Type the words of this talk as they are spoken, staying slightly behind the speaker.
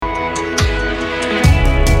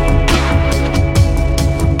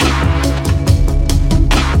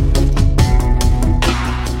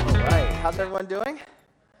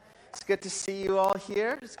good to see you all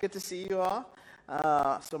here. It's good to see you all.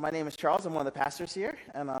 So my name is Charles. I'm one of the pastors here,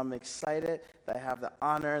 and I'm excited that I have the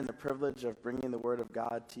honor and the privilege of bringing the Word of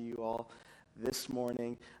God to you all this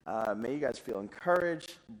morning. May you guys feel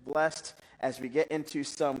encouraged, blessed, as we get into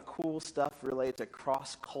some cool stuff related to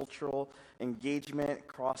cross-cultural engagement,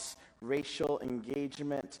 cross-racial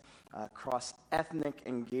engagement, cross-ethnic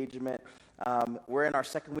engagement. We're in our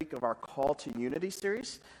second week of our Call to Unity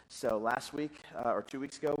series. So last week, or 2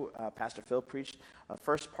 weeks ago, Pastor Phil preached the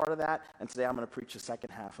first part of that, and today I'm going to preach the second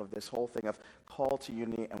half of this whole thing of Call to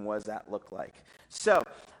Unity and what does that look like. So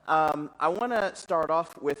I want to start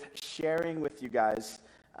off with sharing with you guys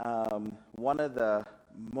one of the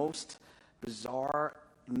most bizarre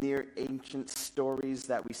near ancient stories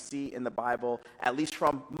that we see in the Bible, at least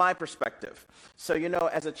from my perspective. So,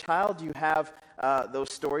 as a child, you have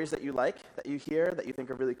those stories that you like, that you hear, that you think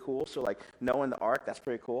are really cool. So, like Noah and the Ark, that's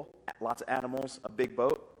pretty cool. Lots of animals, a big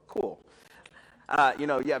boat, cool. You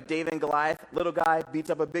have David and Goliath, little guy beats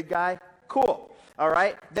up a big guy, cool. All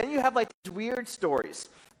right? Then you have like these weird stories.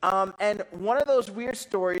 And one of those weird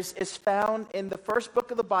stories is found in the first book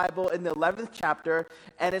of the Bible in the 11th chapter,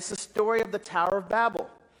 and it's the story of the Tower of Babel.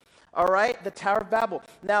 All right? The Tower of Babel.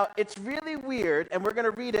 Now, it's really weird, and we're going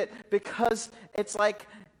to read it because it's like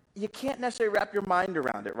you can't necessarily wrap your mind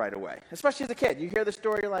around it right away, especially as a kid. You hear the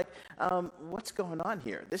story, you're like, what's going on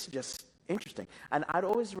here? This is just interesting. And I'd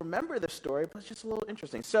always remember the story, but it's just a little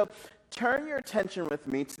interesting. So turn your attention with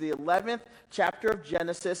me to the 11th chapter of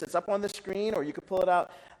Genesis. It's up on the screen, or you could pull it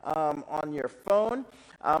out on your phone.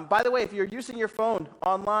 By the way, if you're using your phone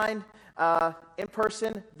online, in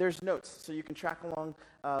person, there's notes, so you can track along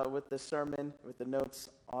with the sermon, with the notes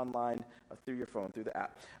online through your phone, through the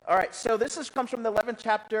app. All right, so this comes from the 11th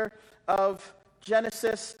chapter of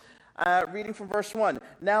Genesis, reading from verse 1.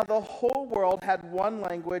 Now the whole world had one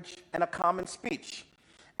language and a common speech.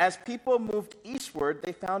 As people moved eastward,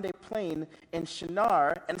 they found a plain in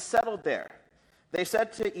Shinar and settled there. They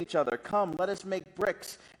said to each other, "Come, let us make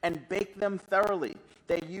bricks and bake them thoroughly."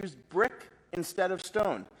 They used brick instead of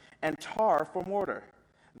stone and tar for mortar.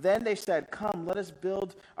 Then they said, "Come, let us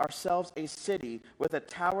build ourselves a city with a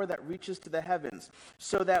tower that reaches to the heavens,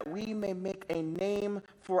 so that we may make a name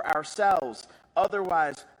for ourselves.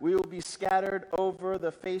 Otherwise, we will be scattered over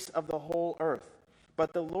the face of the whole earth."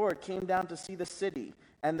 But the Lord came down to see the city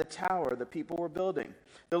and the tower the people were building.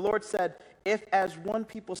 The Lord said, "If as one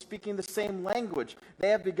people speaking the same language they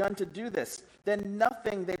have begun to do this, then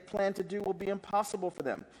nothing they plan to do will be impossible for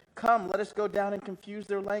them. Come, let us go down and confuse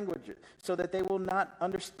their language so that they will not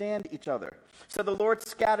understand each other." So the Lord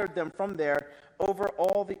scattered them from there over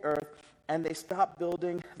all the earth, and they stopped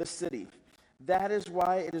building the city. That is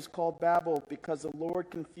why it is called Babel, because the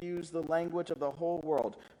Lord confused the language of the whole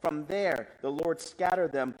world. From there, the Lord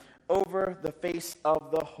scattered them over the face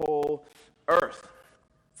of the whole earth.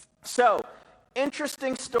 So,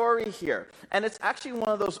 interesting story here. And it's actually one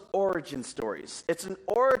of those origin stories. It's an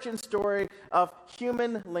origin story of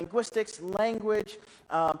human linguistics, language.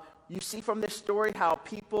 You see from this story how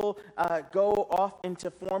people go off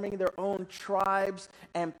into forming their own tribes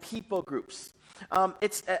and people groups.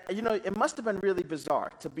 It must have been really bizarre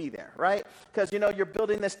to be there, right? Because, you're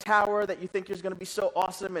building this tower that you think is going to be so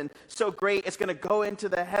awesome and so great. It's going to go into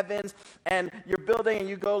the heavens, and you're building, and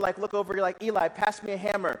you go, look over, you're like, "Eli, pass me a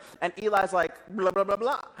hammer." And Eli's like, blah, blah, blah,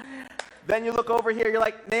 blah. Then you look over here, you're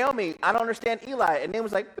like, "Naomi, I don't understand Eli." And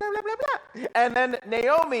Naomi's like, blah, blah, blah, blah. And then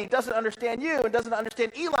Naomi doesn't understand you and doesn't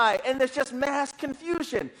understand Eli, and there's just mass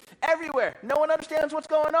confusion everywhere. No one understands what's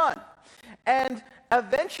going on. And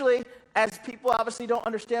eventually, as people obviously don't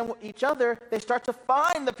understand each other, they start to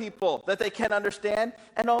find the people that they can understand,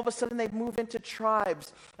 and all of a sudden they move into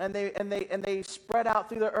tribes, and they spread out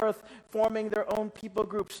through the earth, forming their own people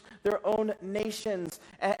groups, their own nations,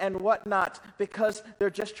 and whatnot, because they're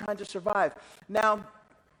just trying to survive. Now,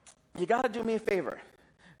 you got to do me a favor.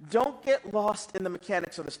 Don't get lost in the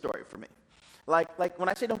mechanics of the story for me. Like when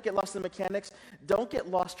I say don't get lost in the mechanics, don't get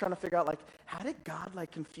lost trying to figure out, how did God,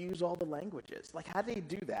 confuse all the languages? How did he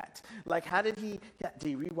do that? How did he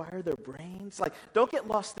rewire their brains? Don't get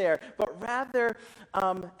lost there, but rather,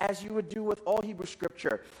 as you would do with all Hebrew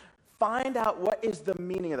scripture, find out what is the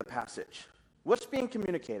meaning of the passage. What's being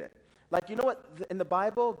communicated? You know what? In the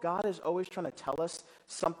Bible, God is always trying to tell us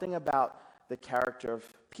something about the character of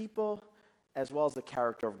people as well as the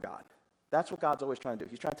character of God. That's what God's always trying to do.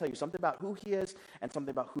 He's trying to tell you something about who he is and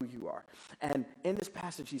something about who you are. And in this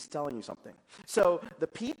passage, he's telling you something. So the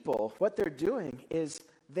people, what they're doing is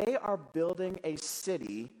they are building a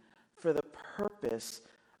city for the purpose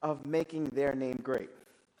of making their name great.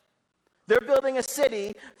 They're building a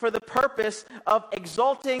city for the purpose of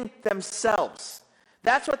exalting themselves.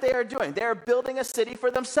 That's what they are doing. They are building a city for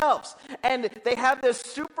themselves. And they have this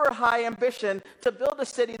super high ambition to build a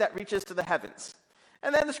city that reaches to the heavens.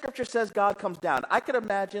 And then the scripture says God comes down. I could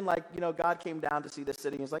imagine, God came down to see the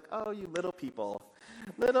city. He's like, oh, you little people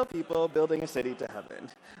building a city to heaven.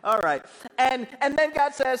 All right. And then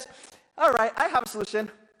God says, all right, I have a solution.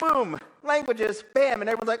 Boom, languages, bam, and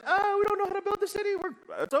everyone's like, oh, we don't know how to build the city.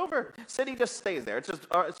 It's over. City just stays there.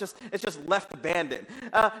 It's just left abandoned,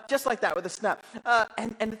 just like that with a snap.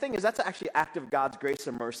 And the thing is, that's actually an act of God's grace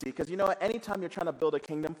and mercy, because you know what? Anytime you're trying to build a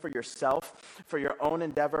kingdom for yourself, for your own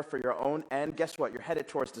endeavor, for your own end, guess what? You're headed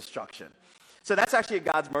towards destruction. So that's actually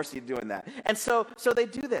God's mercy doing that. And so they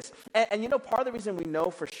do this. And you know, part of the reason we know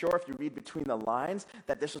for sure, if you read between the lines,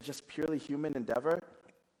 that this was just purely human endeavor,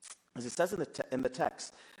 as it says in the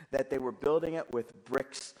text, that they were building it with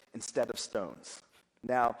bricks instead of stones.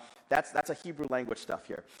 Now, that's a Hebrew language stuff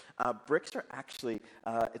here. Bricks are actually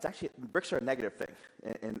bricks are a negative thing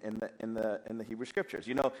in the Hebrew scriptures.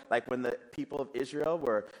 You know, like when the people of Israel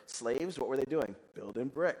were slaves, what were they doing? Building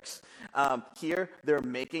bricks. Here, they're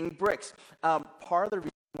making bricks. Part of the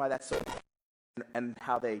reason why that's so, and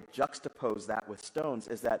how they juxtapose that with stones,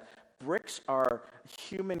 is that bricks are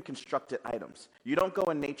human-constructed items. You don't go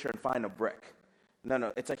in nature and find a brick.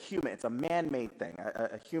 No, it's a man-made thing,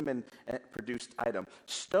 a human-produced item.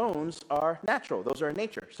 Stones are natural. Those are in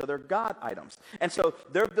nature, so they're God items. And so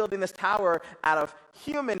they're building this tower out of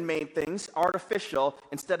human-made things, artificial,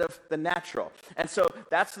 instead of the natural. And so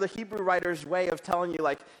that's the Hebrew writer's way of telling you,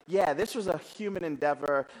 this was a human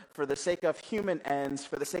endeavor for the sake of human ends,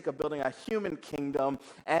 for the sake of building a human kingdom.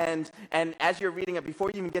 And as you're reading it,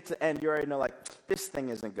 before you even get to the end, you already know, this thing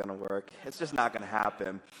isn't going to work. It's just not going to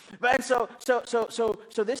happen. And so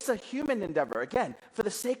this is a human endeavor, again, for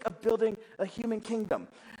the sake of building a human kingdom.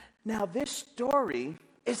 Now, this story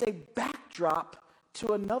is a backdrop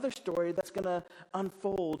to another story that's going to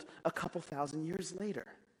unfold a couple thousand years later.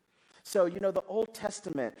 So, you know, the Old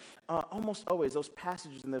Testament, almost always, those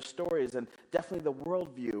passages and those stories, and definitely the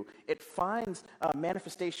worldview, it finds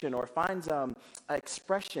manifestation or finds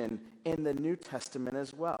expression in the New Testament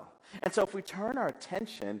as well. And so if we turn our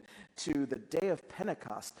attention to the day of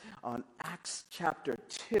Pentecost on Acts chapter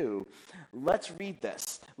 2, let's read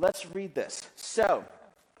this. So,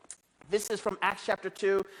 this is from Acts chapter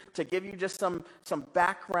 2 to give you just some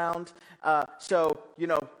background. Tower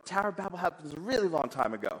of Babel happens a really long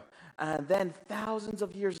time ago. And then thousands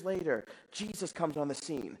of years later, Jesus comes on the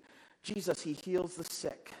scene. Jesus, he heals the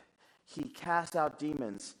sick. He casts out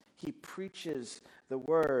demons. He preaches the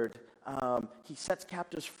word. He sets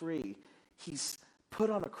captives free. He's put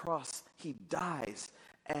on a cross. He dies.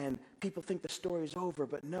 And people think the story's over,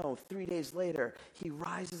 but no, 3 days later, he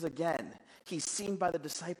rises again. He's seen by the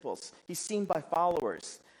disciples. He's seen by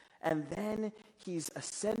followers. And then he's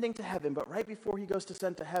ascending to heaven, but right before he goes to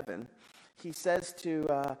ascend to heaven, he says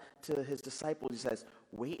to his disciples, he says,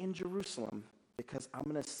 wait in Jerusalem, because I'm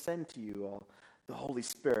going to send to you all the Holy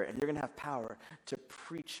Spirit, and you're going to have power to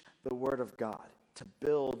preach the word of God, to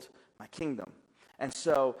build my kingdom. And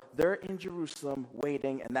so they're in Jerusalem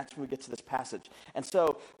waiting, and that's when we get to this passage. And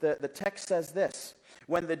so the text says this: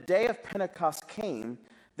 when the day of Pentecost came,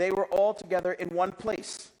 they were all together in one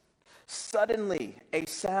place. Suddenly, a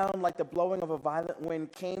sound like the blowing of a violent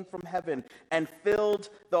wind came from heaven and filled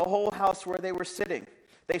the whole house where they were sitting.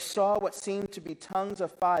 They saw what seemed to be tongues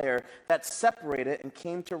of fire that separated and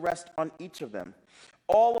came to rest on each of them.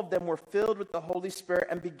 All of them were filled with the Holy Spirit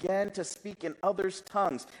and began to speak in others'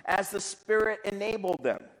 tongues as the Spirit enabled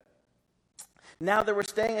them. Now they were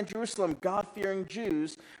staying in Jerusalem, God-fearing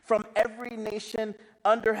Jews from every nation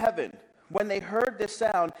under heaven. When they heard this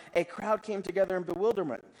sound, a crowd came together in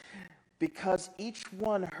bewilderment, because each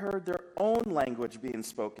one heard their own language being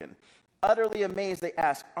spoken. Utterly amazed, they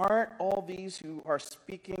asked, aren't all these who are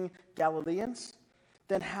speaking Galileans?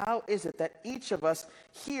 Then how is it that each of us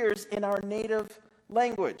hears in our native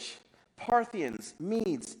language? Parthians,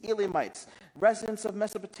 Medes, Elamites, residents of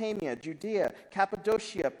Mesopotamia, Judea,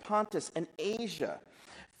 Cappadocia, Pontus, and Asia,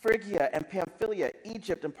 Phrygia and Pamphylia,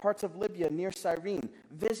 Egypt, and parts of Libya near Cyrene,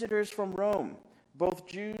 visitors from Rome, both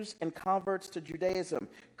Jews and converts to Judaism,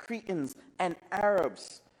 Cretans and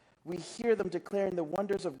Arabs. We hear them declaring the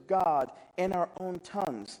wonders of God in our own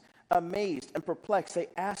tongues. Amazed and perplexed, they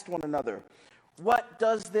asked one another, what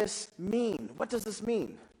does this mean? What does this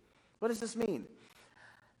mean? What does this mean?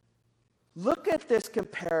 Look at this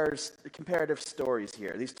comparative stories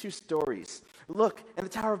here, these two stories. Look, in the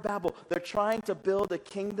Tower of Babel, they're trying to build a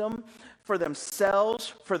kingdom for themselves,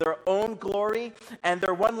 for their own glory, and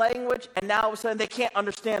they're one language, and now all of a sudden they can't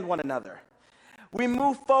understand one another. We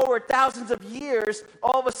move forward thousands of years,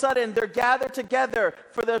 all of a sudden they're gathered together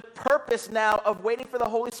for the purpose now of waiting for the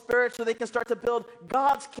Holy Spirit so they can start to build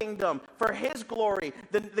God's kingdom for his glory,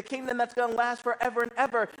 the kingdom that's going to last forever and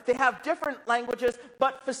ever. They have different languages,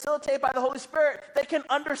 but facilitated by the Holy Spirit, they can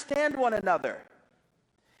understand one another.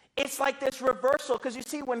 It's like this reversal, because you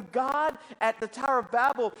see, when God at the Tower of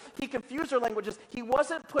Babel, he confused their languages, he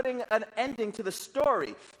wasn't putting an ending to the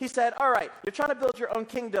story. He said, all right, you're trying to build your own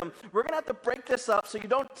kingdom. We're going to have to break this up so you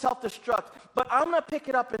don't self-destruct, but I'm going to pick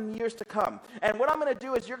it up in years to come. And what I'm going to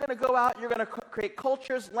do is you're going to go out, you're going to create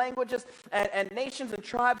cultures, languages, and nations and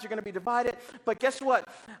tribes. You're going to be divided. But guess what?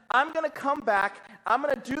 I'm going to come back, I'm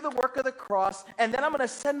going to do the work of the cross, and then I'm going to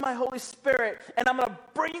send my Holy Spirit, and I'm going to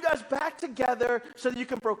bring you guys back together so that you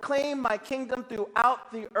can proclaim my kingdom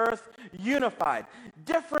throughout the earth, unified.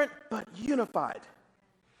 Different, but unified.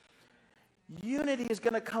 Unity is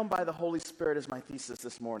going to come by the Holy Spirit is my thesis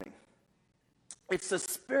this morning. It's the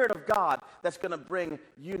Spirit of God that's going to bring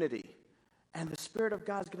unity. And the Spirit of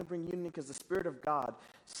God is going to bring unity because the Spirit of God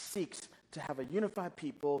seeks to have a unified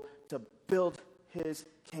people to build his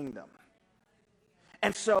kingdom.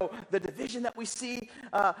 And so the division that we see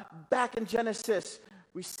back in Genesis,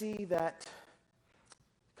 we see that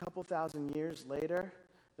a couple thousand years later,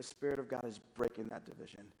 the Spirit of God is breaking that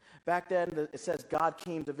division. Back then, it says God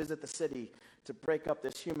came to visit the city to break up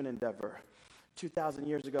this human endeavor. 2,000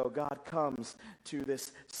 years ago, God comes to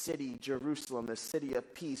this city, Jerusalem, this city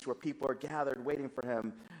of peace where people are gathered waiting for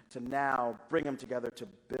him to now bring them together to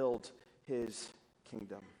build his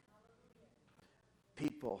kingdom.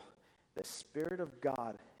 People, the Spirit of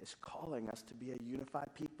God is calling us to be a unified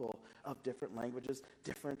people of different languages,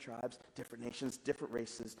 different tribes, different nations, different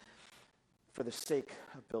races, for the sake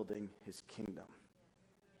of building his kingdom.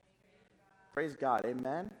 Praise God,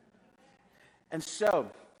 amen? And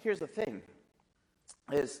so, here's the thing,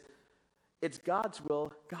 is it's God's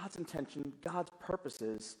will, God's intention, God's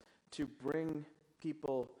purposes to bring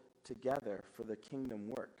people together for the kingdom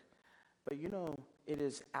work. But it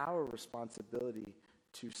is our responsibility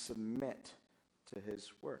to submit to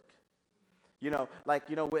his work.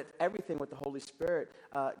 With everything with the Holy Spirit,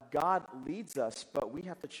 God leads us, but we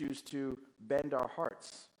have to choose to bend our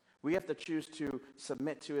hearts. We have to choose to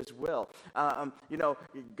submit to his will.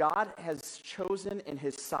 God has chosen in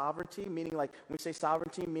his sovereignty, meaning like, when we say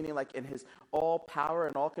sovereignty, meaning like in his all power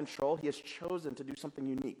and all control, he has chosen to do something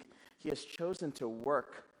unique. He has chosen to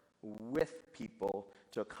work with people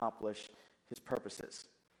to accomplish his purposes.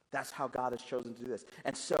 That's how God has chosen to do this.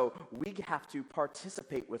 And so we have to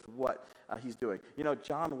participate with what he's doing.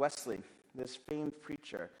 John Wesley, this famed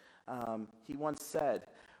preacher, he once said,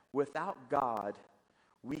 without God,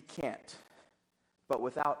 we can't. But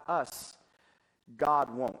without us,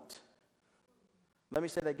 God won't. Let me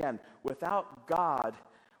say that again. Without God,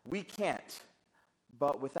 we can't.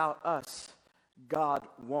 But without us, God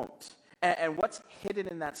won't. And what's hidden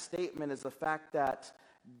in that statement is the fact that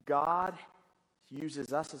God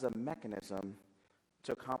uses us as a mechanism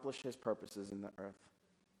to accomplish his purposes in the earth.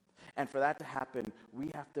 And for that to happen,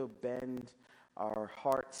 we have to bend our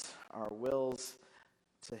hearts, our wills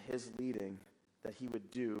to his leading, that he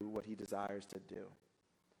would do what he desires to do.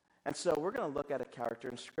 And so we're going to look at a character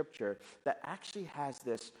in Scripture that actually has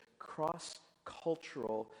this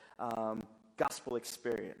cross-cultural gospel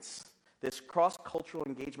experience. This cross-cultural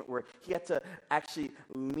engagement where he had to actually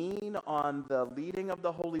lean on the leading of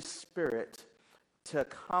the Holy Spirit to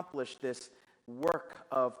accomplish this work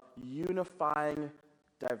of unifying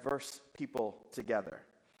diverse people together.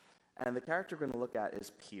 And the character we're going to look at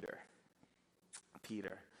is Peter.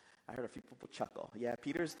 Peter. I heard a few people chuckle. Yeah,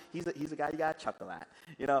 he's a guy you got to chuckle at.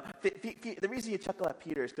 The reason you chuckle at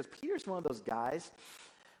Peter is because Peter's one of those guys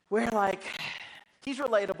where, he's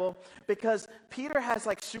relatable because Peter has,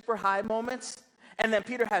 super high moments, and then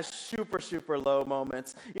Peter has super, super low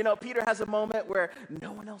moments. Peter has a moment where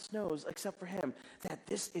no one else knows except for him that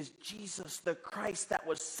this is Jesus, the Christ that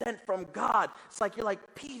was sent from God. It's like, you're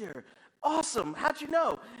like, Peter, awesome, how'd you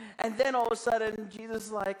know? And then all of a sudden, Jesus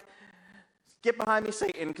is like, get behind me,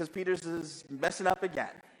 Satan, because Peter's is messing up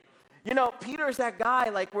again. Peter is that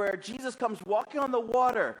guy, where Jesus comes walking on the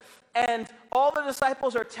water, and all the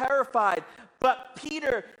disciples are terrified, but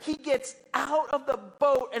Peter, he gets out of the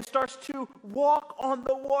boat and starts to walk on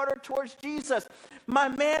the water towards Jesus. My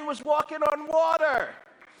man was walking on water.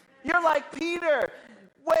 You're like, Peter,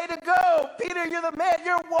 way to go. Peter, you're the man.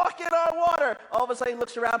 You're walking on water. All of a sudden, he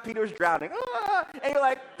looks around. Peter's drowning. And you're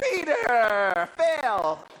like, Peter,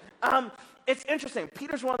 fail. It's interesting.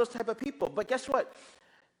 Peter's one of those type of people. But guess what?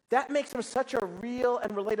 That makes him such a real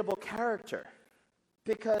and relatable character.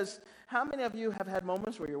 Because how many of you have had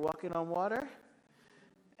moments where you're walking on water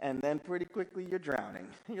and then pretty quickly you're drowning.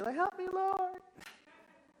 You're like, help me, Lord.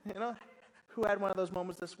 You know, who had one of those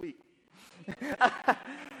moments this week?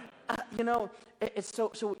 It's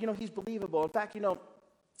so, he's believable. In fact,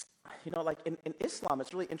 like in Islam,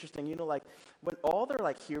 it's really interesting, like when all their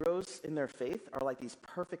like heroes in their faith are like these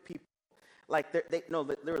perfect people, like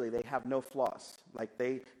literally they have no flaws. Like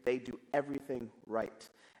they do everything right.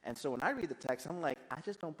 And so when I read the text, I'm like, I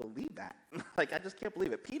just don't believe that. Like, I just can't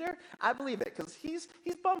believe it. Peter, I believe it because he's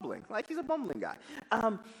bumbling. Like, he's a bumbling guy.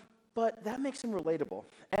 But that makes him relatable.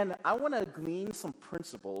 And I want to glean some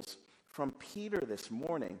principles from Peter this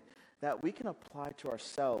morning that we can apply to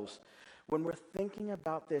ourselves when we're thinking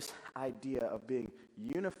about this idea of being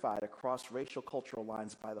unified across racial cultural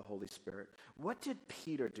lines by the Holy Spirit. What did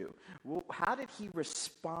Peter do? How did he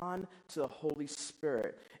respond to the Holy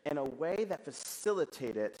Spirit in a way that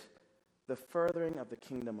facilitated the furthering of the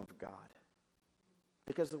kingdom of God?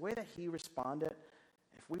 Because the way that he responded,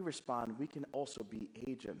 if we respond, we can also be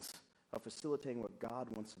agents of facilitating what God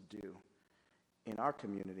wants to do in our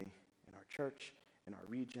community, in our church, in our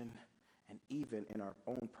region, and even in our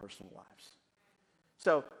own personal lives.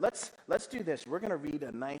 So let's do this. We're going to read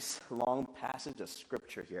a nice long passage of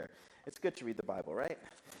scripture here. It's good to read the Bible, right?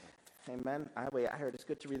 Amen. I heard it's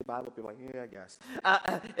good to read the Bible. People are like, yeah, I guess.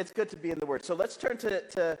 It's good to be in the Word. So let's turn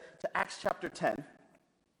to Acts chapter 10.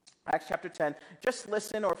 Acts chapter 10. Just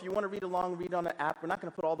listen, or if you want to read along, read on the app. We're not going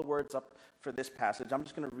to put all the words up for this passage. I'm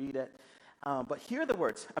just going to read it. But here are the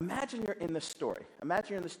words. Imagine you're in the story.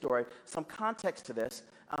 Some context to this.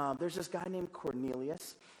 There's this guy named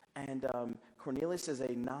Cornelius, and Cornelius is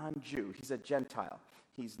a non-Jew. He's a Gentile.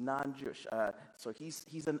 He's non-Jewish. So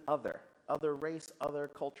he's an other race, other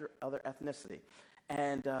culture, other ethnicity.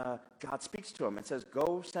 And God speaks to him and says,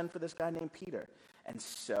 go send for this guy named Peter. And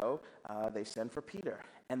so they send for Peter.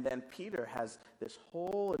 And then Peter has this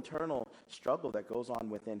whole internal struggle that goes on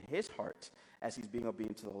within his heart as he's being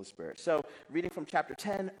obedient to the Holy Spirit. So reading from chapter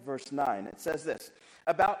 10, verse 9, it says this.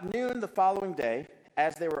 About noon the following day,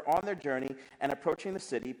 as they were on their journey and approaching the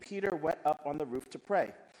city, Peter went up on the roof to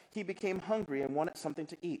pray. He became hungry and wanted something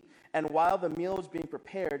to eat. And while the meal was being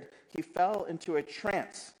prepared, he fell into a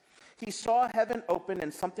trance. He saw heaven open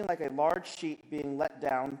and something like a large sheet being let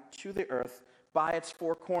down to the earth by its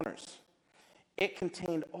four corners. It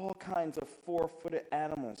contained all kinds of four-footed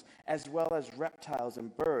animals, as well as reptiles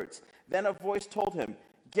and birds. Then a voice told him,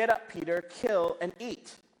 "Get up, Peter, kill and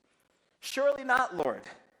eat." "Surely not, Lord,"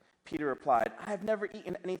 Peter replied. "I have never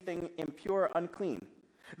eaten anything impure or unclean."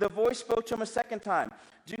 The voice spoke to him a second time.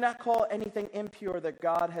 "Do not call anything impure that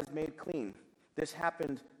God has made clean." This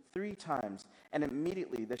happened 3 times, and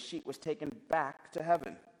immediately the sheet was taken back to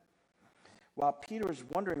heaven. While Peter was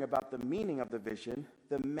wondering about the meaning of the vision,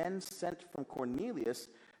 the men sent from Cornelius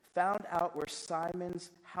found out where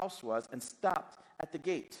Simon's house was and stopped at the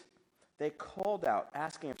gate. They called out,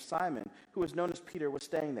 asking if Simon, who was known as Peter, was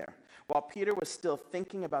staying there. While Peter was still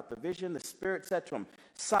thinking about the vision, the Spirit said to him,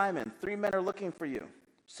 "Simon, 3 men are looking for you.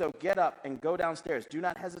 So get up and go downstairs. Do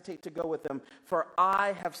not hesitate to go with them, for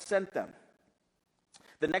I have sent them."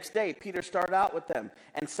 The next day, Peter started out with them,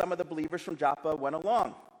 and some of the believers from Joppa went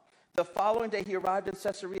along. The following day, he arrived in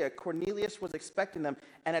Caesarea. Cornelius was expecting them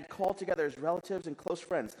and had called together his relatives and close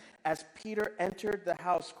friends. As Peter entered the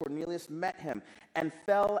house, Cornelius met him and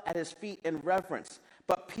fell at his feet in reverence.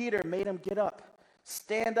 But Peter made him get up.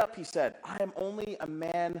 "Stand up," he said. "I am only a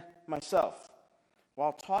man myself."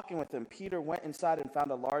 While talking with him, Peter went inside and found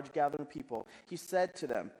a large gathering of people. He said to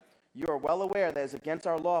them, "You are well aware that it is against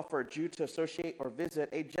our law for a Jew to associate or visit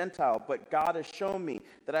a Gentile, but God has shown me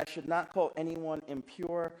that I should not call anyone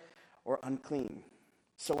impure or unclean.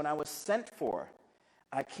 So when I was sent for,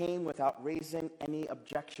 I came without raising any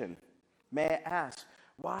objection. May I ask,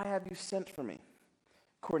 why have you sent for me?"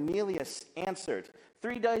 Cornelius answered,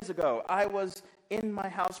 3 days ago, I was in my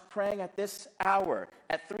house praying at this hour,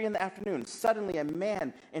 at 3 p.m. Suddenly a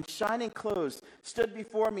man in shining clothes stood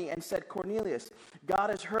before me and said, "Cornelius, God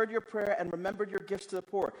has heard your prayer and remembered your gifts to the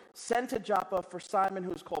poor. Send to Joppa for Simon,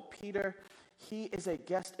 who is called Peter. He is a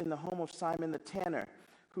guest in the home of Simon the tanner,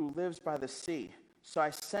 who lives by the sea." So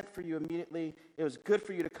I sent for you immediately. It was good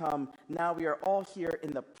for you to come. Now we are all here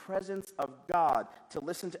in the presence of God to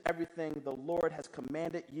listen to everything the Lord has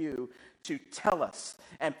commanded you to tell us.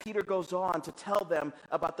 And Peter goes on to tell them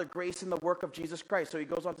about the grace and the work of Jesus Christ. So he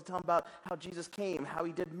goes on to tell them about how Jesus came, how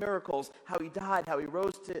he did miracles, how he died, how he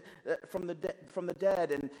rose from the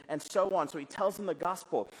dead, and so on. So he tells them the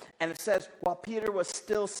gospel. And it says, while Peter was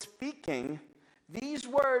still speaking these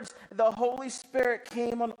words, the Holy Spirit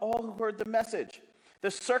came on all who heard the message. The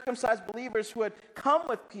circumcised believers who had come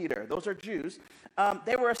with Peter, those are Jews,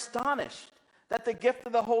 they were astonished that the gift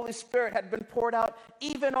of the Holy Spirit had been poured out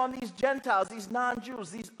even on these Gentiles, these non-Jews,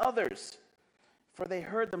 these others. For they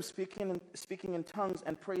heard them speaking in tongues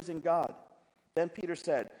and praising God. Then Peter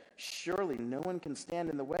said, surely no one can stand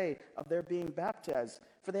in the way of their being baptized,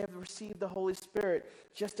 for they have received the Holy Spirit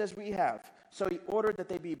just as we have. So he ordered that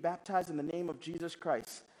they be baptized in the name of Jesus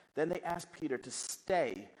Christ. Then they asked Peter to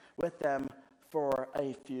stay with them for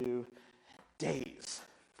a few days.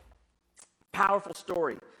 Powerful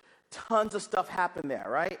story. Tons of stuff happened there,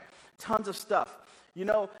 right? Tons of stuff. You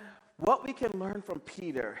know, what we can learn from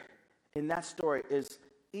Peter in that story is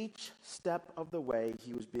each step of the way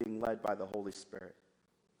he was being led by the Holy Spirit.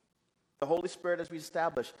 The Holy Spirit, as we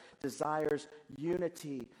established, desires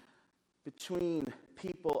unity between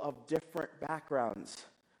people of different backgrounds.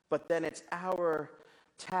 But then it's our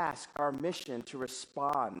task, our mission to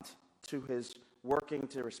respond to his working,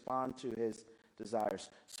 to respond to his desires.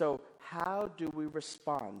 So how do we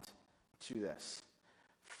respond to this?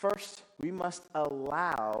 First, we must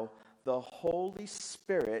allow the Holy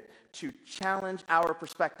Spirit to challenge our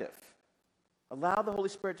perspective. Allow the Holy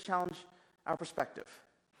Spirit to challenge our perspective.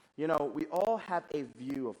 You know, we all have a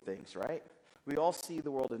view of things, right? We all see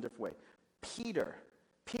the world in a different way. Peter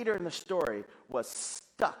in the story was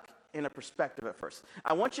stuck in a perspective at first.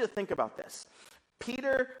 I want you to think about this.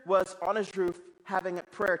 Peter was on his roof having a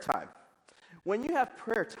prayer time. When you have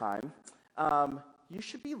prayer time, you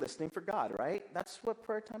should be listening for God, right? That's what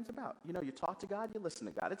prayer time's about. You know, you talk to God, you listen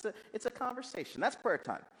to God. It's a conversation. That's prayer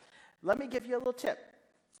time. Let me give you a little tip.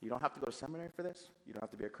 You don't have to go to seminary for this. You don't have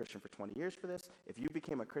to be a Christian for 20 years for this. If you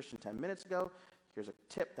became a Christian 10 minutes ago, here's a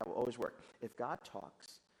tip that will always work. If God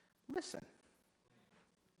talks, listen.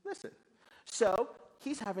 Listen. So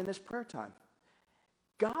he's having this prayer time.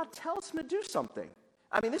 God tells him to do something.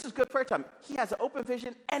 I mean, this is good prayer time. He has an open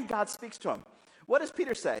vision, and God speaks to him. What does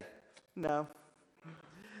Peter say? No.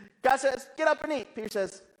 God says, get up and eat. Peter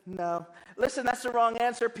says, no. Listen, that's the wrong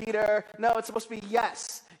answer, Peter. No, it's supposed to be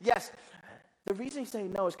yes. Yes. The reason he's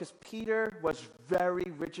saying no is because Peter was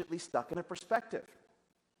very rigidly stuck in a perspective.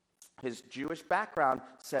 His Jewish background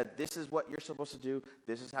said, this is what you're supposed to do.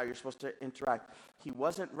 This is how you're supposed to interact. He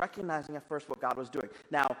wasn't recognizing at first what God was doing.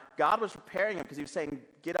 Now, God was preparing him because he was saying,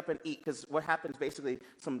 get up and eat. Because what happens basically,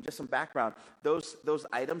 just some background, those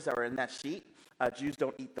items that were in that sheet, Jews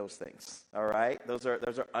don't eat those things, all right? Those are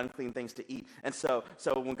unclean things to eat. And so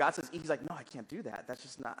when God says eat, he's like, no, I can't do that. That's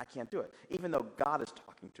just not, I can't do it. Even though God is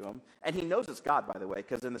talking to him. And he knows it's God, by the way,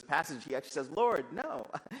 because in this passage, he actually says, Lord, no.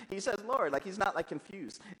 He says, Lord, like he's not like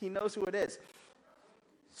confused. He knows who it is.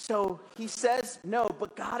 So he says no,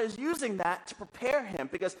 but God is using that to prepare him,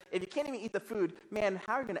 because if you can't even eat the food, man,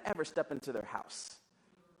 how are you going to ever step into their house?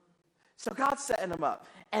 So God's setting him up.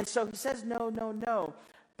 And so he says no.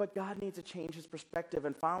 But God needs to change his perspective,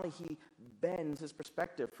 and finally he bends his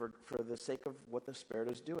perspective for the sake of what the Spirit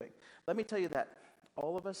is doing. Let me tell you that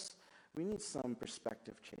all of us, we need some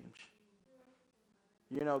perspective change.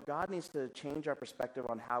 You know, God needs to change our perspective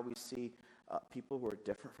on how we see people who are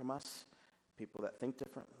different from us, people that think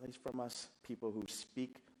differently from us, people who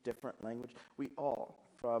speak different language. We all,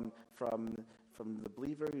 from the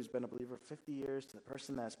believer who's been a believer 50 years to the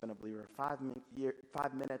person that's been a believer 5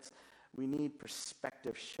 minutes, we need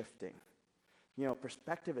perspective shifting. You know,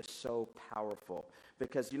 perspective is so powerful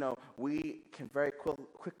because, you know, we can very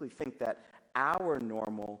quickly think that our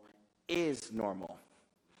normal is normal.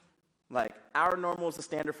 Like, our normal is the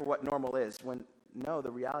standard for what normal is, when, no,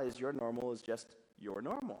 the reality is your normal is just your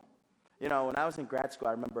normal. You know, when I was in grad school,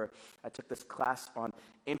 I remember I took this class on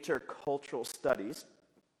intercultural studies,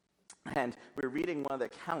 and we were reading one of the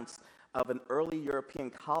accounts of an early European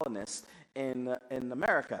colonist in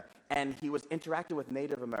America. And he was interacting with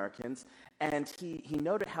Native Americans, and he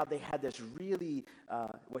noted how they had this really,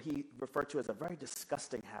 what he referred to as a very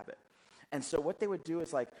disgusting habit. And so what they would do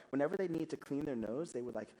is, like, whenever they needed to clean their nose, they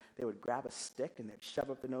would grab a stick and they'd shove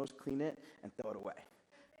up the nose, clean it, and throw it away.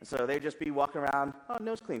 And so they'd just be walking around, oh,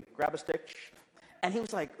 nose clean, grab a stick, and he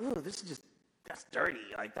was like, ooh, this is just, that's dirty,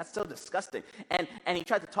 like, that's so disgusting. And he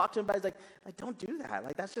tried to talk to him, but he's like, don't do that,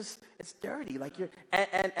 like, that's just, it's dirty, like, you're,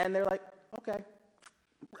 and they're like, okay.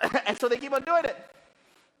 And so they keep on doing it.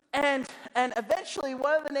 And eventually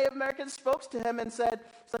one of the Native Americans spoke to him and said,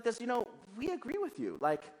 it's like this, you know, we agree with you.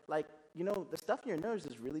 Like, you know, the stuff in your nose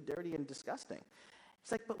is really dirty and disgusting.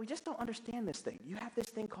 It's like, but we just don't understand this thing. You have this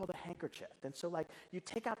thing called a handkerchief. And so, like, you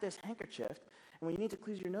take out this handkerchief, and when you need to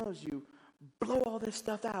cleanse your nose, you blow all this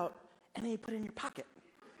stuff out, and then you put it in your pocket.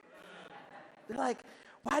 They're like,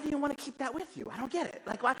 why do you want to keep that with you? I don't get it.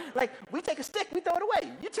 Like, why? Like, we take a stick, we throw it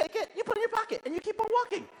away. You take it, you put it in your pocket, and you keep on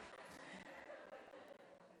walking.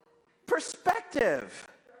 Perspective.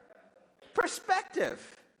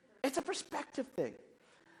 It's a perspective thing.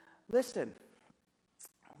 Listen,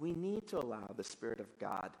 we need to allow the Spirit of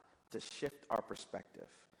God to shift our perspective.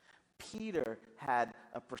 Peter had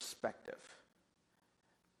a perspective,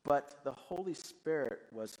 but the Holy Spirit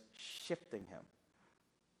was shifting him.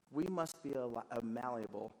 We must be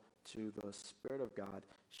malleable to the Spirit of God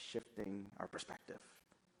shifting our perspective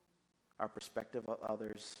of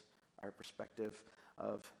others, our perspective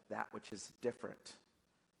of that which is different.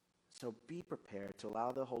 So be prepared to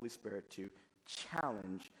allow the Holy Spirit to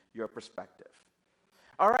challenge your perspective.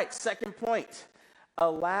 All right, second point.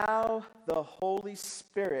 Allow the Holy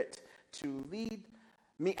Spirit to lead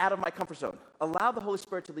me out of my comfort zone. Allow the Holy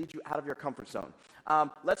Spirit to lead you out of your comfort zone.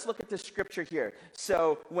 Let's look at this scripture here.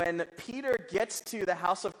 So when Peter gets to the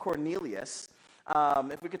house of Cornelius,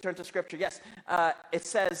 if we could turn to scripture, yes, it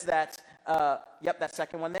says that, that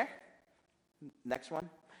second one there. Next one.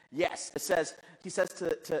 Yes, it says, he says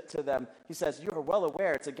to them, he says, you are well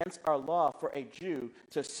aware it's against our law for a Jew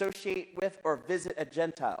to associate with or visit a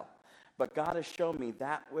Gentile. But God has shown me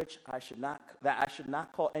that I should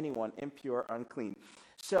not call anyone impure or unclean.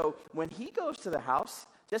 So when he goes to the house,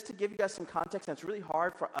 just to give you guys some context, and it's really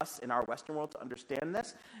hard for us in our Western world to understand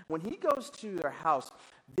this, when he goes to their house,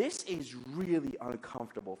 this is really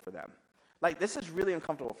uncomfortable for them. Like, this is really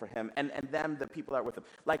uncomfortable for him and them, the people that are with him.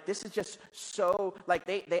 Like, this is just so, like,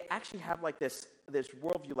 they actually have, like, this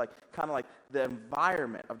worldview, like, kind of like the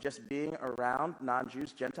environment of just being around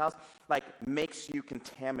non-Jews, Gentiles, like, makes you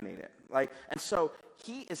contaminated. Like, and so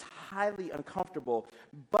he is highly uncomfortable,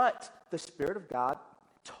 but the Spirit of God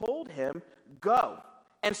told him, go.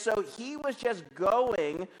 And so he was just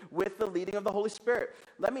going with the leading of the Holy Spirit.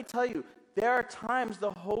 Let me tell you, there are times the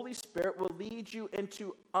Holy Spirit will lead you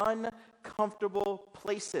into uncomfortable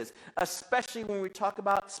places, especially when we talk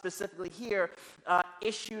about, specifically here,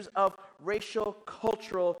 issues of racial,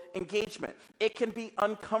 cultural engagement. It can be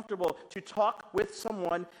uncomfortable to talk with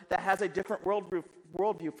someone that has a different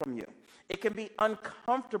worldview from you. It can be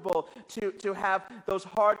uncomfortable to have those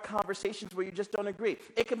hard conversations where you just don't agree.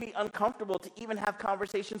 It can be uncomfortable to even have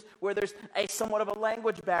conversations where there's somewhat of a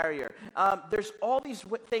language barrier. There's all these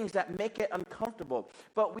things that make it uncomfortable.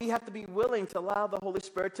 But we have to be willing to allow the Holy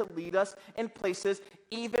Spirit to lead us in places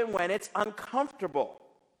even when it's uncomfortable.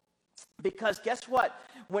 Because guess what?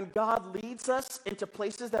 When God leads us into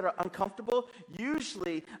places that are uncomfortable,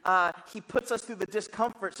 usually he puts us through the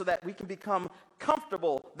discomfort so that we can become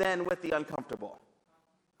comfortable then with the uncomfortable.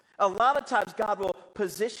 A lot of times God will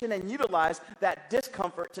position and utilize that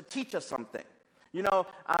discomfort to teach us something. You know,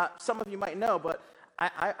 some of you might know, but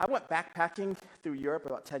I went backpacking through Europe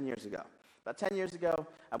about 10 years ago. About 10 years ago,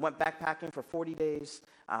 I went backpacking for 40 days.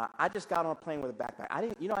 I just got on a plane with a backpack. I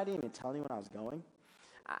didn't even tell anyone I was going.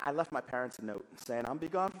 I left my parents a note saying, I'll be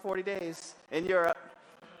gone for 40 days in Europe.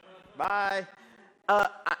 Bye.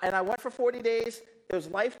 And I went for 40 days. It was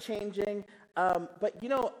life-changing. But, you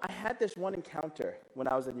know, I had this one encounter when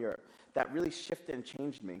I was in Europe that really shifted and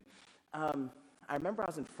changed me. I remember I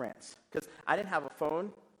was in France because I didn't have a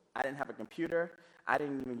phone. I didn't have a computer. I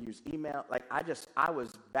didn't even use email. Like, I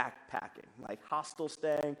was backpacking, like hostel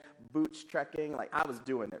staying, boots trekking. Like, I was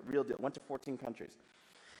doing it, real deal. Went to 14 countries.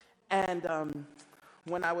 And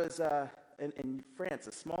when I was in France,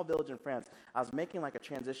 a small village in France, I was making like a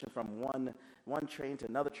transition from one train to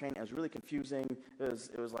another train. It was really confusing.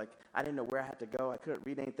 It was like I didn't know where I had to go. I couldn't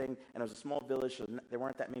read anything, and it was a small village, so there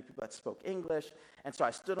weren't that many people that spoke English. And so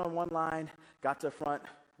I stood on one line, got to front,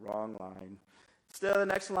 wrong line. Stood on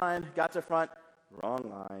the next line, got to front, wrong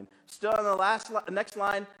line. Stood on the next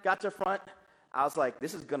line, got to front. I was like,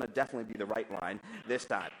 this is going to definitely be the right line this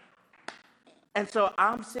time. And so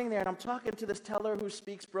I'm sitting there and I'm talking to this teller who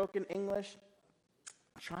speaks broken English,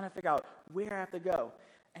 trying to figure out where I have to go.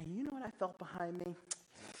 And you know what I felt behind me?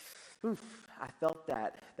 Oof, I felt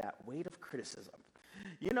that weight of criticism.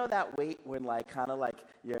 You know that weight when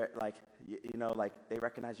you're like, you know, like they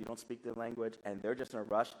recognize you don't speak the language and they're just in a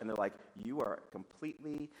rush and they're like, you are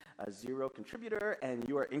completely a zero contributor and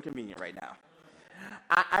you are inconvenient right now.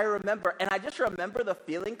 I remember, and I just remember the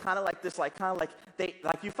feeling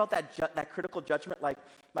you felt that critical judgment, like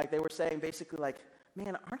they were saying basically like,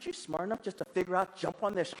 man, aren't you smart enough just to figure out, jump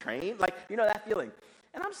on this train? Like, you know, that feeling.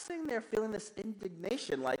 And I'm sitting there feeling this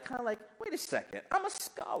indignation, like, wait a second, I'm a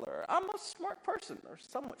scholar, I'm a smart person, or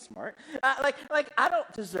somewhat smart. I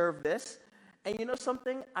don't deserve this. And you know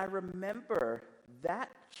something? I remember that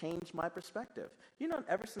changed my perspective. You know,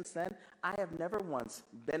 ever since then, I have never once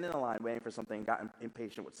been in a line waiting for something and gotten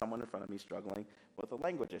impatient with someone in front of me struggling with a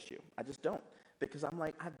language issue. I just don't. Because I'm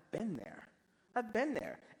like, I've been there. I've been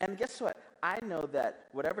there. And guess what? I know that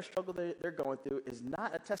whatever struggle they're going through is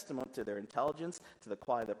not a testament to their intelligence, to the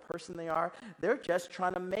quality of the person they are. They're just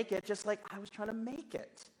trying to make it just like I was trying to make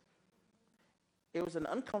it. It was an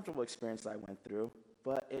uncomfortable experience I went through,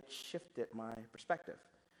 but it shifted my perspective.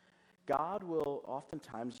 God will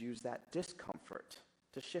oftentimes use that discomfort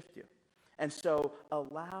to shift you. And so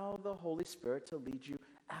allow the Holy Spirit to lead you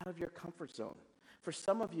out of your comfort zone. For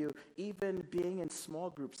some of you, even being in small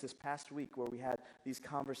groups this past week where we had these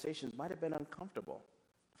conversations might have been uncomfortable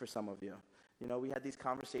for some of you. You know, we had these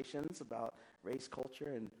conversations about race,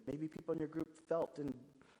 culture, and maybe people in your group felt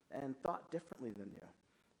and thought differently than you.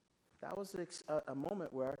 That was a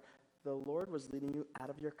moment where the Lord was leading you out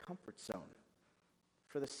of your comfort zone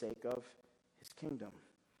for the sake of his kingdom.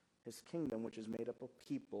 His kingdom, which is made up of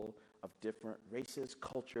people of different races,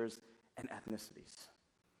 cultures, and ethnicities.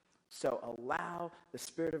 So allow the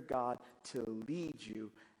Spirit of God to lead you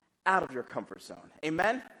out of your comfort zone.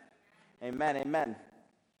 Amen? Amen, amen.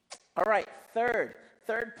 All right, third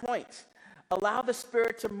point. Allow the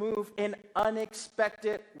Spirit to move in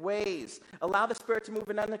unexpected ways. Allow the Spirit to move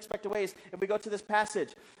in unexpected ways. If we go to this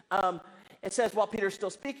passage, it says, while Peter is still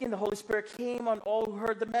speaking, the Holy Spirit came on all who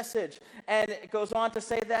heard the message. And it goes on to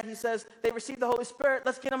say that, he says, they received the Holy Spirit.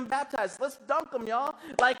 Let's get them baptized. Let's dunk them, y'all.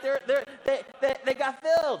 Like they got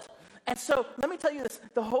filled. And so let me tell you this,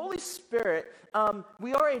 the Holy Spirit,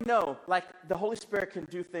 we already know, like the Holy Spirit can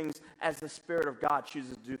do things as the Spirit of God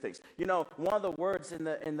chooses to do things. You know, one of the words in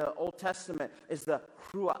the Old Testament is the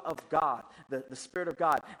Ruach of God, the Spirit of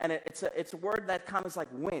God. And it's a word that kind of is like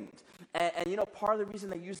wind. And you know, part of the reason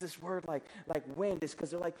they use this word like wind is because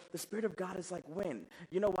they're like, the Spirit of God is like wind.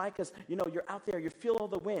 You know why? Because, you know, you're out there, you feel all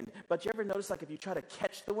the wind. But you ever notice, like, if you try to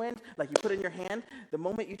catch the wind, like you put it in your hand, the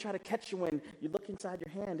moment you try to catch the wind, you look inside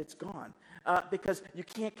your hand, it's gone. Because you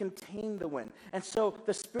can't contain the wind. And so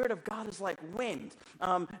the Spirit of God is like wind.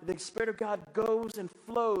 The Spirit of God goes and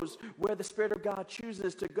flows where the Spirit of God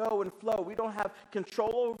chooses to go and flow. We don't have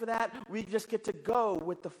control over that. We just get to go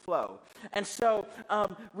with the flow. And so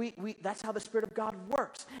that's how the Spirit of God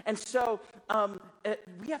works. And so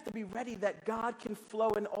we have to be ready that God can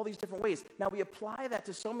flow in all these different ways. Now, we apply that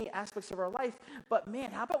to so many aspects of our life, but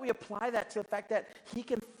man, how about we apply that to the fact that he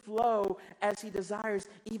can flow as he desires,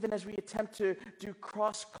 even as we attempt to do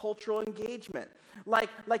cross-cultural engagement. Like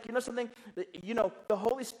you know something, you know, the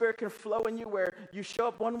Holy Spirit can flow in you where you show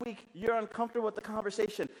up one week, you're uncomfortable with the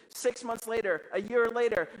conversation. 6 months later, a year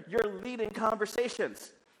later, you're leading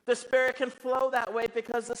conversations. The Spirit can flow that way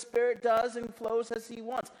because the Spirit does and flows as he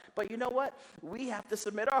wants. But you know what? We have to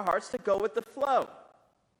submit our hearts to go with the flow.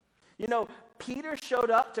 You know, Peter showed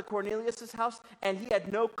up to Cornelius' house, and he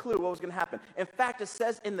had no clue what was going to happen. In fact, it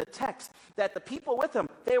says in the text that the people with him,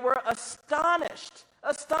 they were astonished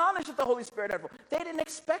at the Holy Spirit. They didn't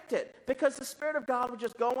expect it because the Spirit of God was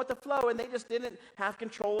just going with the flow, and they just didn't have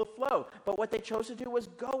control of flow. But what they chose to do was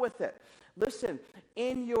go with it. Listen,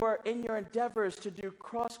 in your endeavors to do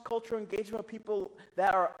cross-cultural engagement with people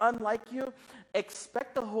that are unlike you,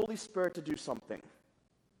 expect the Holy Spirit to do something.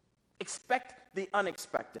 Expect the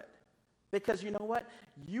unexpected. Because you know what?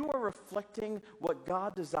 You are reflecting what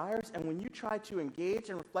God desires, and when you try to engage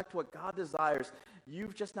and reflect what God desires,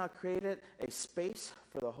 you've just now created a space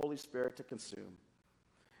for the Holy Spirit to consume.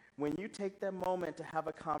 When you take that moment to have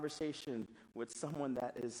a conversation with someone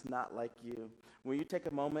that is not like you, when you take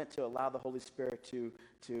a moment to allow the Holy Spirit to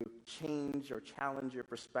change or challenge your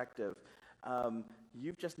perspective,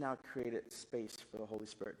 you've just now created space for the Holy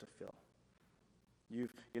Spirit to fill. You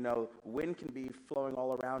know, wind can be flowing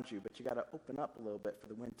all around you, but you got to open up a little bit for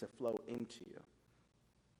the wind to flow into you.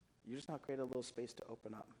 You just now create a little space to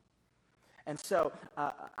open up. And so,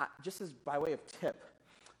 just as by way of tip,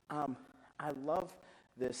 I love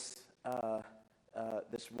this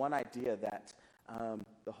one idea that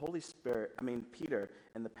the Holy Spirit, Peter,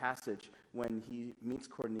 in the passage, when he meets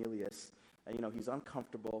Cornelius, you know, he's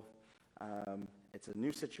uncomfortable. It's a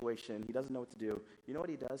new situation. He doesn't know what to do. You know what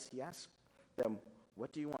he does? He asks them,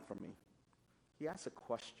 "What do you want from me?" He asks a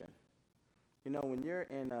question. You know, when you're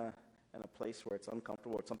in a place where it's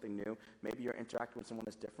uncomfortable or something new, maybe you're interacting with someone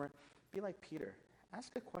that's different, be like Peter.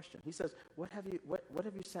 Ask a question. He says, what have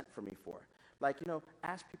you sent for me for? Like, you know,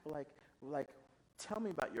 ask people like, tell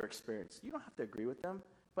me about your experience. You don't have to agree with them,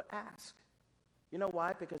 but ask. You know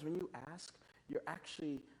why? Because when you ask, you're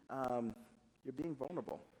actually, you're being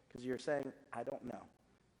vulnerable because you're saying, I don't know.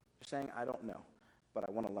 You're saying, I don't know, but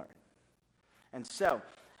I want to learn. And so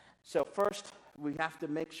first, we have to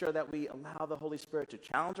make sure that we allow the Holy Spirit to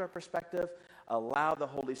challenge our perspective, allow the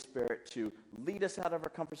Holy Spirit to lead us out of our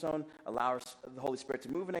comfort zone, allow the Holy Spirit to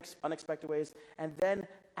move in unexpected ways, and then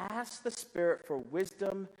ask the Spirit for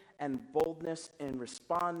wisdom and boldness in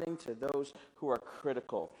responding to those who are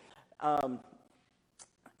critical.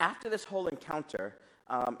 After this whole encounter,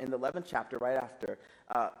 in the 11th chapter, right after,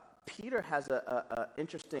 Peter has an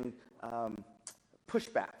interesting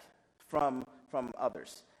pushback from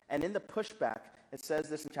others. And in the pushback, it says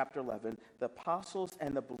this in chapter 11, the apostles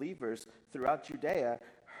and the believers throughout Judea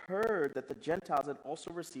heard that the Gentiles had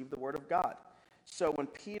also received the word of God. So when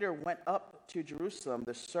Peter went up to Jerusalem,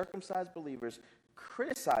 the circumcised believers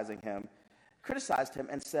criticized him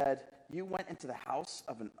and said, "You went into the house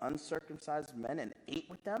of an uncircumcised man and ate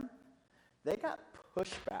with them?" They got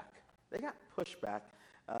pushback.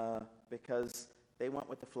 Because they went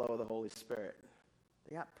with the flow of the Holy Spirit.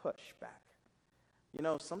 They got pushback. You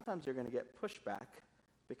know, sometimes you're going to get pushback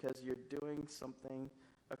because you're doing something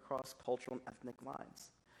across cultural and ethnic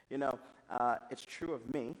lines. You know, it's true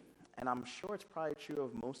of me, and I'm sure it's probably true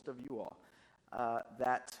of most of you all,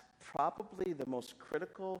 that probably the most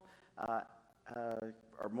critical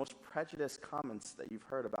or most prejudiced comments that you've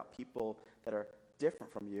heard about people that are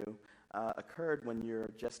different from you occurred when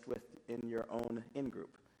you're just within your own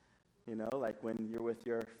in-group. You know, like when you're with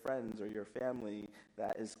your friends or your family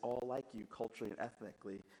that is all like you culturally and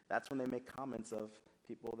ethnically. That's when they make comments of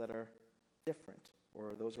people that are different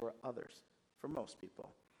or those who are others for most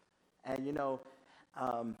people. And you know,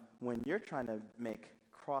 when you're trying to make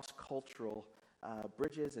cross-cultural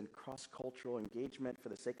bridges and cross-cultural engagement for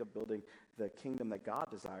the sake of building the kingdom that God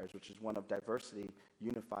desires, which is one of diversity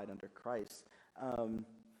unified under Christ,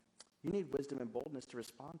 you need wisdom and boldness to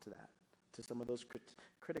respond to that, to some of those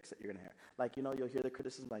critics that you're going to hear. Like, you know, you'll hear the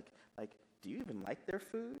criticism like, do you even like their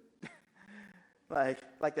food?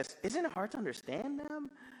 like this, isn't it hard to understand them?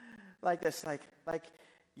 Like this, like,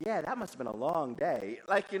 yeah, that must have been a long day.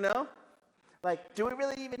 Like, you know? Like, do we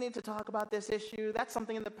really even need to talk about this issue? That's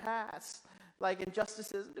something in the past. Like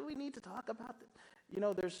injustices, do we need to talk about that? You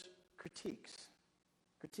know, there's critiques.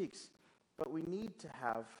 But we need to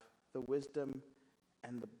have the wisdom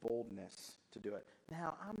and the boldness to do it.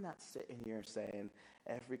 Now, I'm not sitting here saying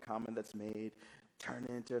every comment that's made, turn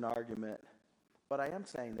it into an argument. But I am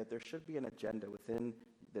saying that there should be an agenda within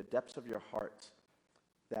the depths of your heart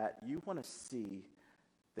that you want to see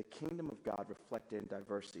the kingdom of God reflected in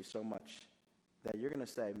diversity so much that you're going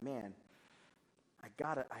to say, man, I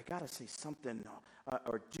gotta say something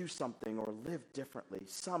or do something or live differently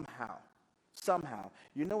somehow.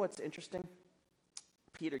 You know what's interesting?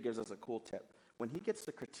 Peter gives us a cool tip. When he gets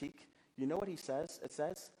the critique, you know what he says? It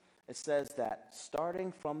says that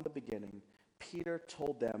starting from the beginning, Peter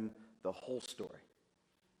told them the whole story.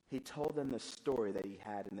 He told them the story that he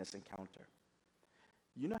had in this encounter.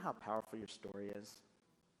 You know how powerful your story is?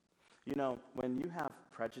 You know, when you have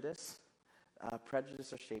prejudice are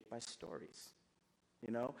shaped by stories.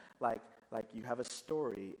 You know, like you have a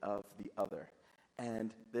story of the other,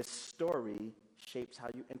 and this story shapes how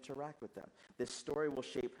you interact with them. This story will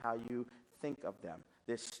shape how you think of them.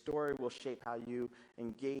 This story will shape how you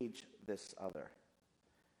engage this other.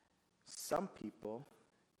 Some people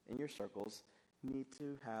in your circles need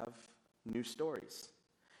to have new stories.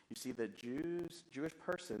 You see, the Jewish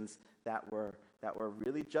persons that were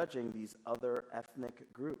really judging these other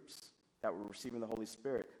ethnic groups that were receiving the Holy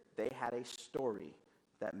Spirit, they had a story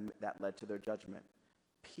that led to their judgment.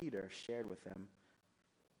 Peter shared with them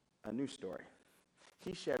a new story.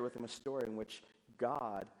 He shared with them a story in which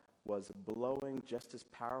God was blowing just as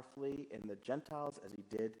powerfully in the Gentiles as he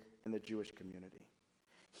did in the Jewish community.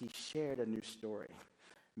 He shared a new story.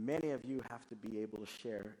 Many of you have to be able to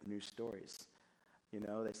share new stories. You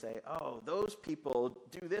know, they say, oh, those people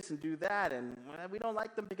do this and do that, and we don't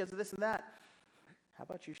like them because of this and that. How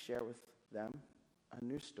about you share with them a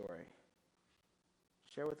new story?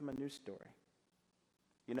 Share with them a new story.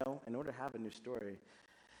 You know, in order to have a new story,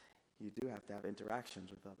 you do have to have interactions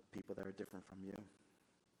with other people that are different from you.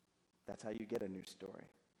 That's how you get a new story.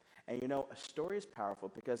 And you know, a story is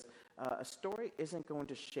powerful because a story isn't going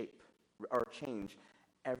to shape or change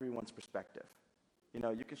everyone's perspective. You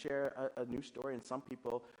know, you can share a new story and some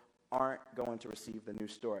people aren't going to receive the new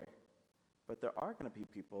story. But there are going to be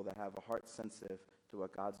people that have a heart sensitive to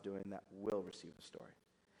what God's doing that will receive the story.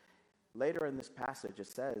 Later in this passage, it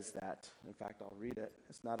says that, in fact, I'll read it.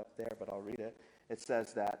 It's not up there, but I'll read it. It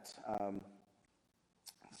says that,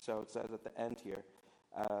 so it says at the end here,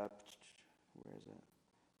 where is it?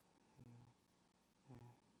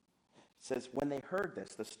 It says, when they heard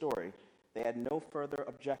this, the story, they had no further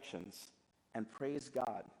objections and praised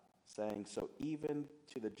God, saying, so even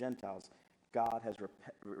to the Gentiles, God has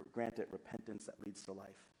granted repentance that leads to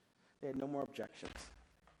life. They had no more objections.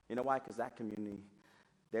 You know why? Because that community,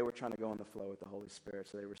 they were trying to go in the flow with the Holy Spirit,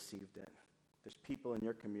 so they received it. There's people in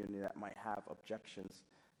your community that might have objections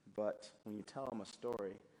But when you tell them a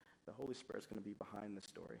story, the Holy Spirit's going to be behind the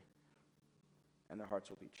story. And their hearts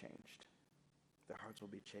will be changed. Their hearts will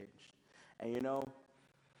be changed. And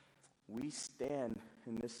we stand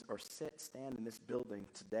in this building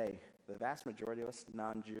today. The vast majority of us,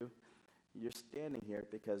 non-Jew, you're standing here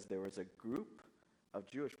because there was a group of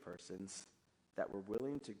Jewish persons that were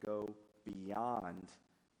willing to go beyond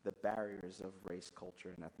the barriers of race,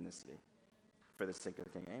 culture, and ethnicity for the sake of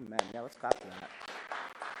the King. Amen. Yeah, let's clap for that.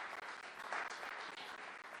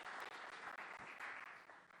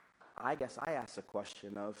 I guess I asked the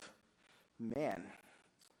question of, man,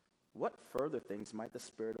 what further things might the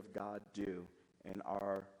Spirit of God do in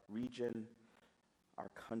our region, our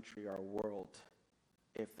country, our world,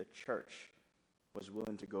 if the church was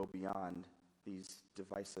willing to go beyond these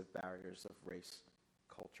divisive barriers of race,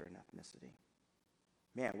 culture, and ethnicity?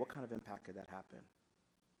 Man, what kind of impact could that happen?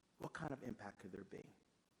 What kind of impact could there be?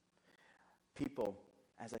 People,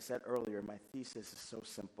 as I said earlier, my thesis is so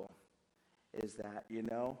simple, is that,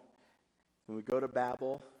 when we go to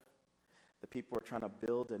Babel, the people are trying to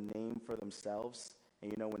build a name for themselves.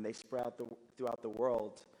 And when they spread out throughout the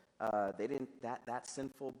world, they didn't, that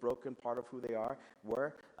sinful, broken part of who they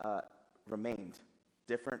remained.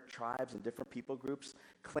 Different tribes and different people groups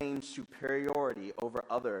claimed superiority over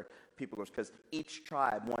other people groups because each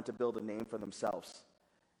tribe wanted to build a name for themselves.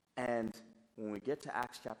 And when we get to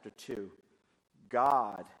Acts chapter 2,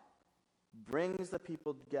 God brings the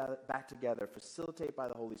people back together, facilitated by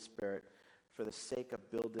the Holy Spirit, for the sake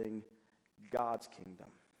of building God's kingdom.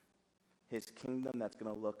 His kingdom that's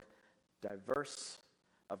going to look diverse,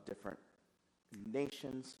 of different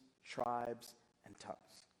nations, tribes, and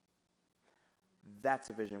tongues. That's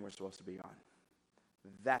the vision we're supposed to be on.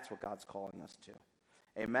 That's what God's calling us to.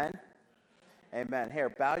 Amen? Amen. Here,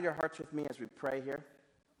 bow your hearts with me as we pray here.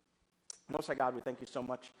 Most High God, we thank you so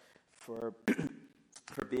much for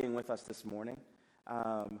being with us this morning.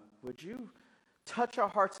 Would you touch our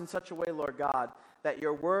hearts in such a way, Lord God, that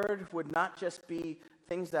your word would not just be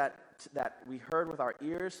things that we heard with our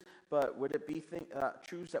ears, but would it be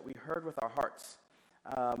truths that we heard with our hearts?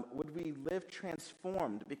 Would we live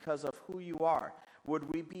transformed because of who you are?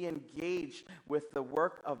 Would we be engaged with the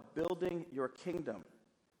work of building your kingdom?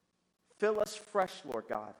 Fill us fresh, Lord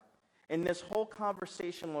God. In this whole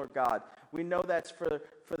conversation, Lord God, we know that's for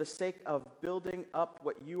the sake of building up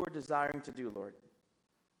what you are desiring to do, Lord.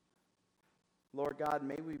 Lord God,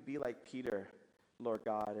 may we be like Peter, Lord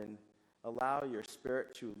God, and allow your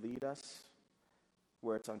Spirit to lead us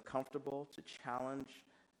where it's uncomfortable, to challenge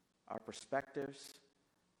our perspectives.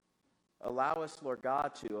 Allow us, Lord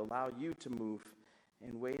God, to allow you to move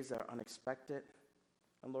in ways that are unexpected.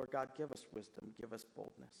 And Lord God, give us wisdom, give us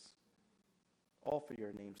boldness. All for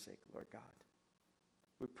your name's sake, Lord God.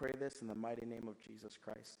 We pray this in the mighty name of Jesus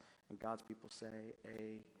Christ. And God's people say,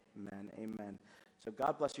 amen, amen. So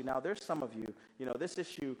God bless you. Now, there's some of you, this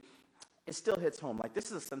issue, it still hits home. Like, this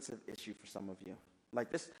is a sensitive issue for some of you.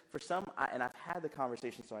 Like this, for some, and I've had the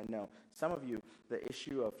conversation, so I know. Some of you, the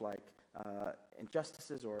issue of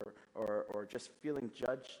injustices or just feeling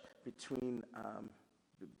judged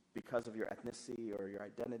because of your ethnicity or your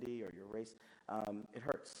identity or your race, it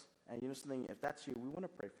hurts. And you know something, if that's you, we want to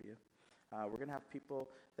pray for you. We're going to have people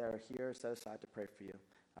that are here set aside to pray for you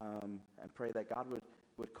and pray that God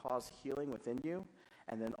would cause healing within you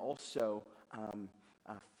and then also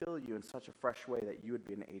fill you in such a fresh way that you would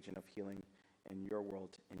be an agent of healing in your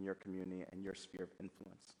world, in your community, and your sphere of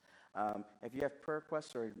influence. If you have prayer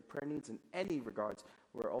requests or prayer needs in any regards,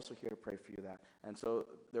 we're also here to pray for you that. And so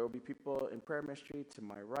there will be people in prayer ministry to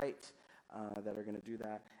my right that are going to do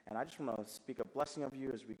that. And I just want to speak a blessing of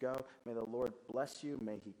you as we go. May the Lord bless you.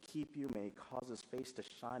 May he keep you. May he cause his face to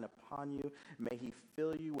shine upon you. May he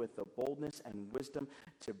fill you with the boldness and wisdom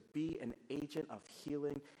to be an agent of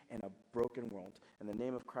healing in a broken world. In the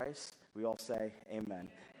name of Christ, we all say amen.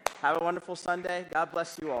 Have a wonderful Sunday. God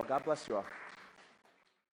bless you all. God bless you all.